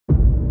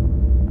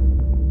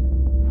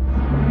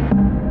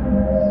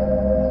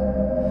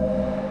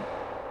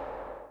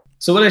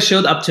So what I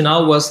showed up to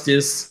now was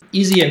this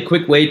easy and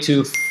quick way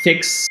to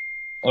fix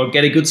or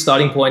get a good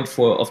starting point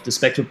of the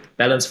spectral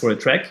balance for a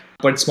track.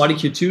 But Smarty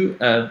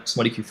Q2,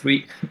 Smarty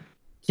Q3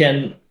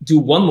 can do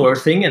one more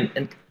thing,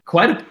 and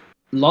quite a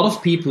lot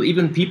of people,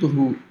 even people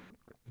who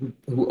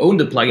own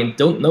the plugin,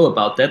 don't know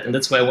about that, and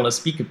that's why I want to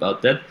speak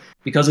about that,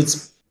 because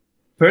it's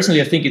personally,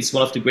 I think it's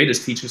one of the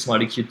greatest features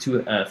Smarty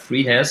Q2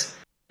 3 has,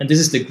 and this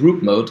is the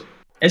group mode.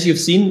 As you've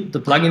seen,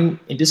 the plugin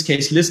in this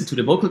case listened to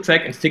the vocal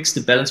track and fixed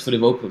the balance for the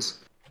vocals.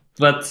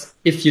 But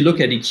if you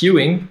look at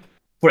EQing,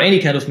 for any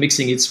kind of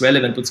mixing, it's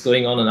relevant what's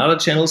going on other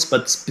channels,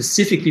 but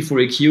specifically for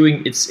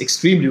EQing, it's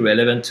extremely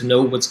relevant to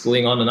know what's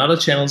going on other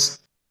channels,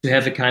 to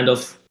have a kind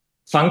of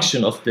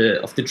function of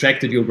the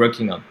track that you're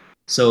working on.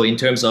 So in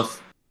terms of,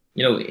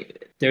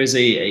 there is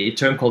a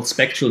term called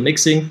spectral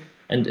mixing,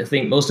 and I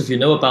think most of you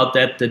know about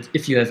that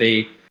if you have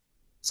a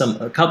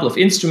couple of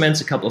instruments,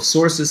 a couple of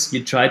sources,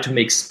 you try to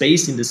make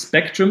space in the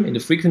spectrum, in the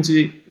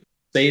frequency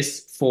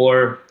space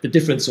for the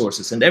different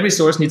sources. And every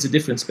source needs a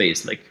different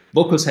space. Like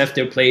vocals have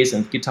their place,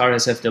 and guitar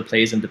has their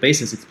place, and the bass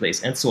has its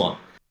place, and so on.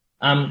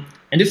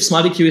 And if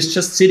Smarty Q is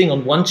just sitting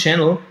on one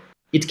channel,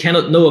 it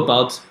cannot know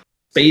about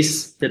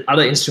space that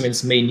other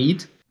instruments may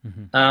need.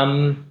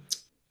 Mm-hmm.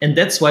 And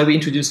that's why we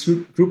introduced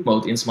group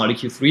mode in Smarty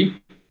Q3.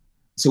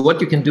 So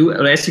what you can do,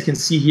 or as you can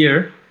see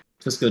here,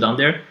 just go down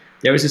there,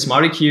 there is a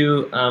Smarty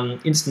Q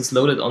instance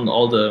loaded on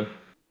all the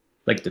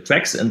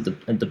tracks and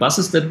the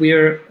buses that we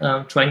are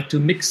trying to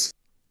mix.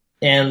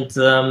 And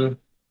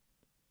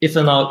if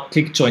I now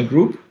click join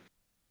group,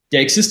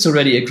 there exists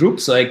already a group.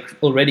 So I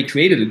already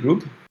created a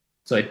group.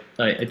 So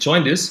I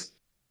joined this.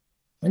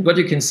 And what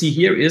you can see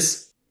here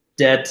is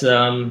that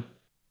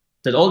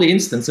all the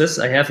instances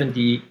I have in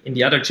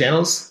the other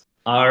channels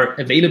are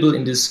available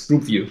in this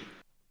group view.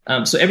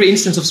 So every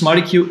instance of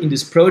Smarty Q in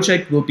this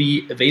project will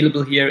be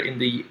available here in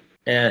the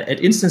at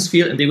instance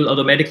field, and they will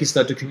automatically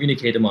start to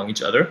communicate among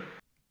each other.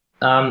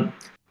 And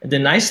the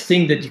nice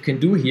thing that you can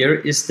do here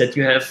is that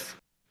you have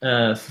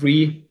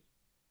 3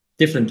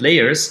 different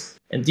layers,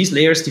 and these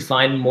layers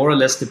define more or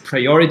less the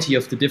priority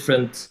of the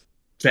different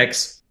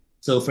tracks.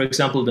 So for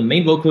example, the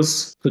main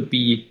vocals could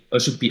be or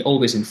should be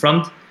always in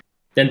front.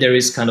 Then there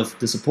is kind of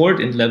the support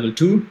in level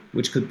 2,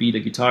 which could be the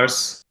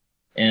guitars,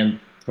 and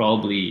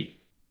probably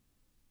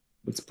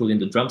let's pull in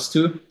the drums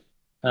too.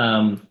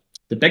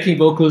 The backing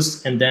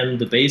vocals, and then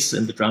the bass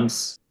and the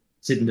drums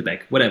sit in the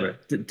back, whatever.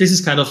 This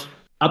is kind of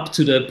up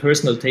to the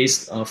personal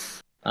taste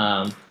of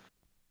the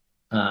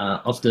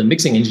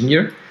mixing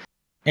engineer.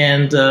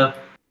 And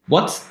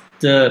what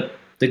the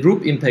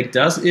group impact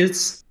does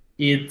is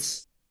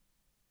it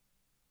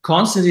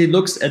constantly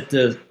looks at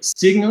the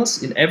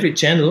signals in every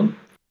channel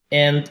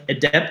and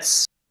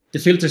adapts the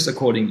filters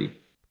accordingly.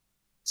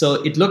 So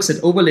it looks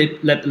at overlay,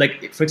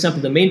 like for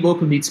example, the main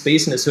vocal needs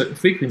space in a certain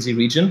frequency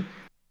region.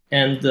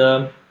 And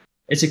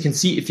as you can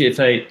see, if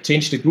I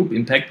change the group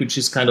impact, which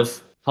is kind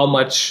of how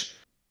much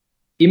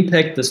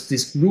impact does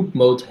this group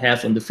mode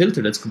have on the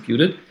filter that's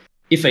computed,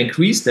 if I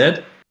increase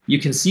that, you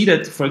can see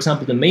that, for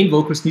example, the main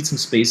vocals need some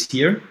space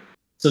here.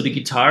 So the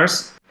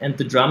guitars and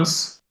the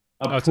drums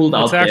are pulled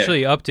out there. It's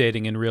actually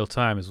updating in real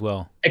time as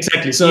well.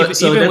 Exactly. So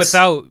even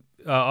without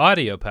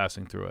audio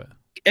passing through it.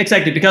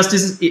 Exactly, because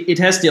it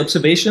has the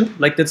observation,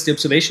 like that's the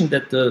observation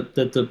that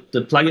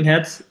the plugin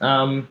had,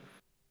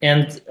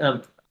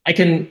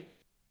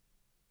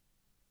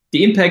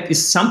 the impact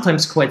is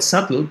sometimes quite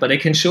subtle, but I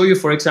can show you,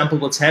 for example,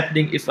 what's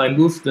happening if I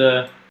move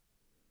the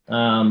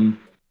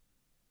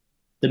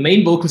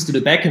main vocals to the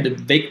back and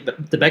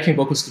the backing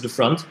vocals to the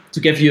front, to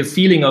give you a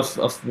feeling of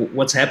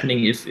what's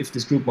happening if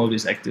this group mode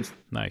is active.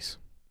 Nice,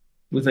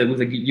 with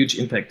a huge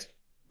impact.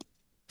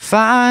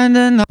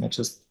 Finding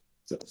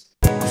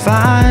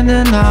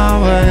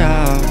our way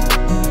out,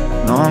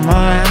 no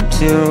more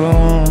empty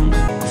rooms.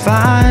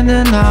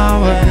 Finding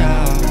our way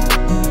out,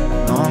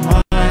 no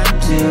more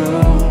empty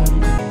rooms.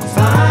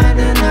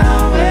 Finding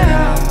our way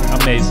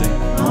out. Amazing.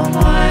 No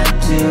more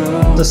empty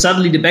rooms. So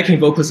suddenly the backing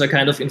vocals are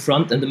kind of in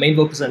front and the main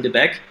vocals are in the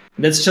back.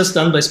 And that's just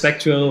done by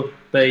spectral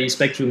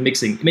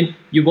mixing. I mean,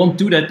 you won't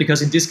do that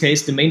because in this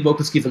case the main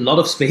vocals give a lot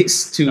of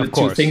space to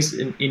things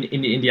in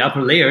the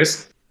upper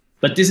layers.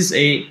 But this is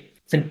a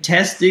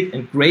fantastic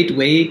and great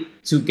way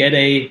to get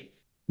a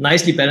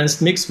nicely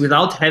balanced mix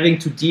without having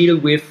to deal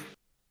with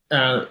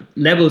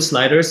level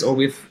sliders or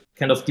with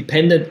kind of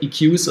dependent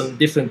EQs on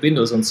different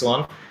windows and so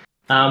on.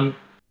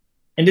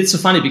 And it's so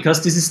funny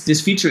because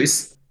this feature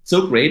is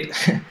so great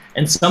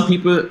and some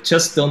people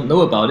just don't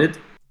know about it.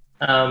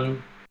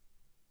 And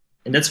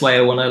that's why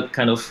I want to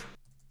kind of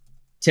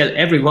tell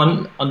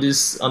everyone on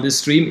this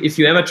stream, if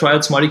you ever try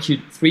out Smarty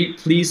Q3,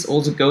 please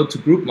also go to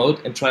group mode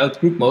and try out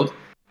group mode,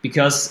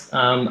 because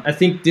I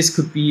think this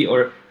could be,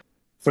 or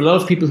for a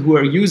lot of people who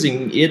are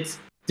using it,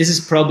 this is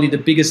probably the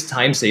biggest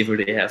time saver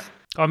they have.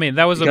 I mean,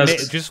 that was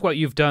just what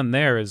you've done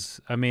there is,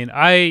 I mean,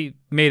 I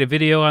made a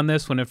video on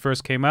this when it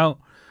first came out.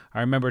 I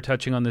remember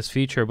touching on this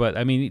feature, but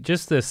I mean,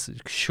 just this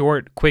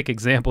short, quick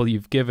example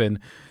you've given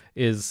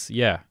is,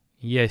 yeah,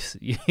 yes,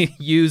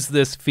 use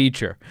this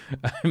feature.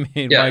 I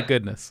mean, my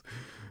goodness.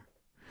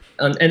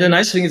 And the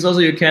nice thing is also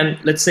you can,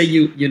 let's say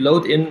you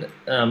load in,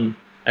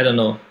 I don't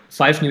know,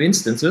 5 new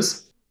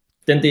instances,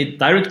 then they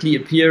directly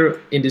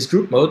appear in this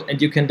group mode,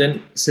 and you can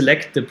then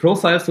select the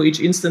profile for each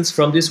instance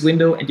from this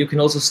window, and you can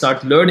also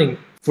start learning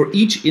for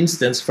each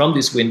instance from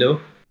this window.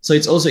 So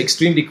it's also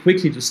extremely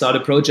quickly to start a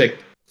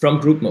project from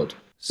group mode.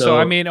 So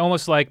I mean,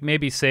 almost like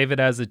maybe save it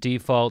as a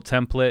default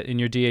template in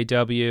your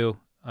DAW,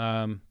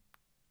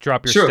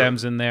 drop your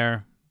stems in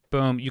there.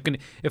 Boom. You can,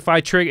 if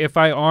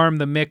I arm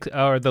the mix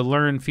or the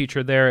learn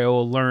feature there, it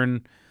will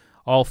learn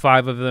all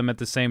 5 of them at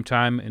the same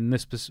time in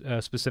this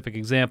specific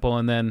example,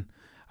 and then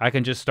I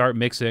can just start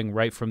mixing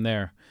right from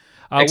there.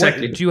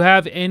 Exactly. Do you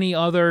have any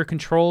other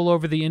control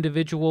over the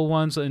individual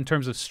ones in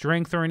terms of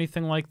strength or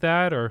anything like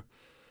that, or?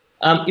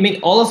 I mean,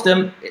 all of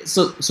them.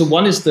 So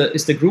one is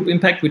the group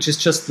impact, which is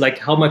just like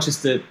how much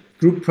is the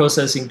group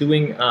processing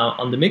doing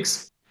on the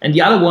mix, and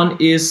the other one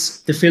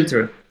is the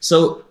filter.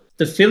 So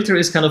the filter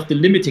is kind of the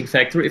limiting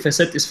factor. If I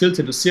set this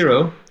filter to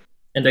 0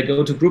 and I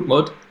go to group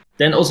mode,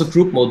 then also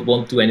group mode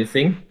won't do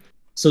anything.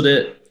 So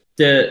the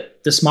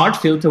smart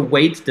filter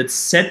weight that's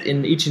set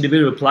in each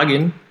individual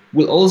plugin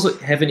will also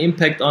have an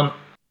impact on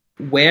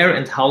where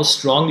and how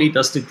strongly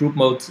does the group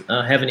mode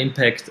have an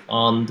impact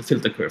on the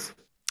filter curve.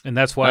 And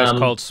that's why it's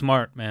called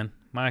smart, man.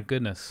 My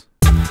goodness.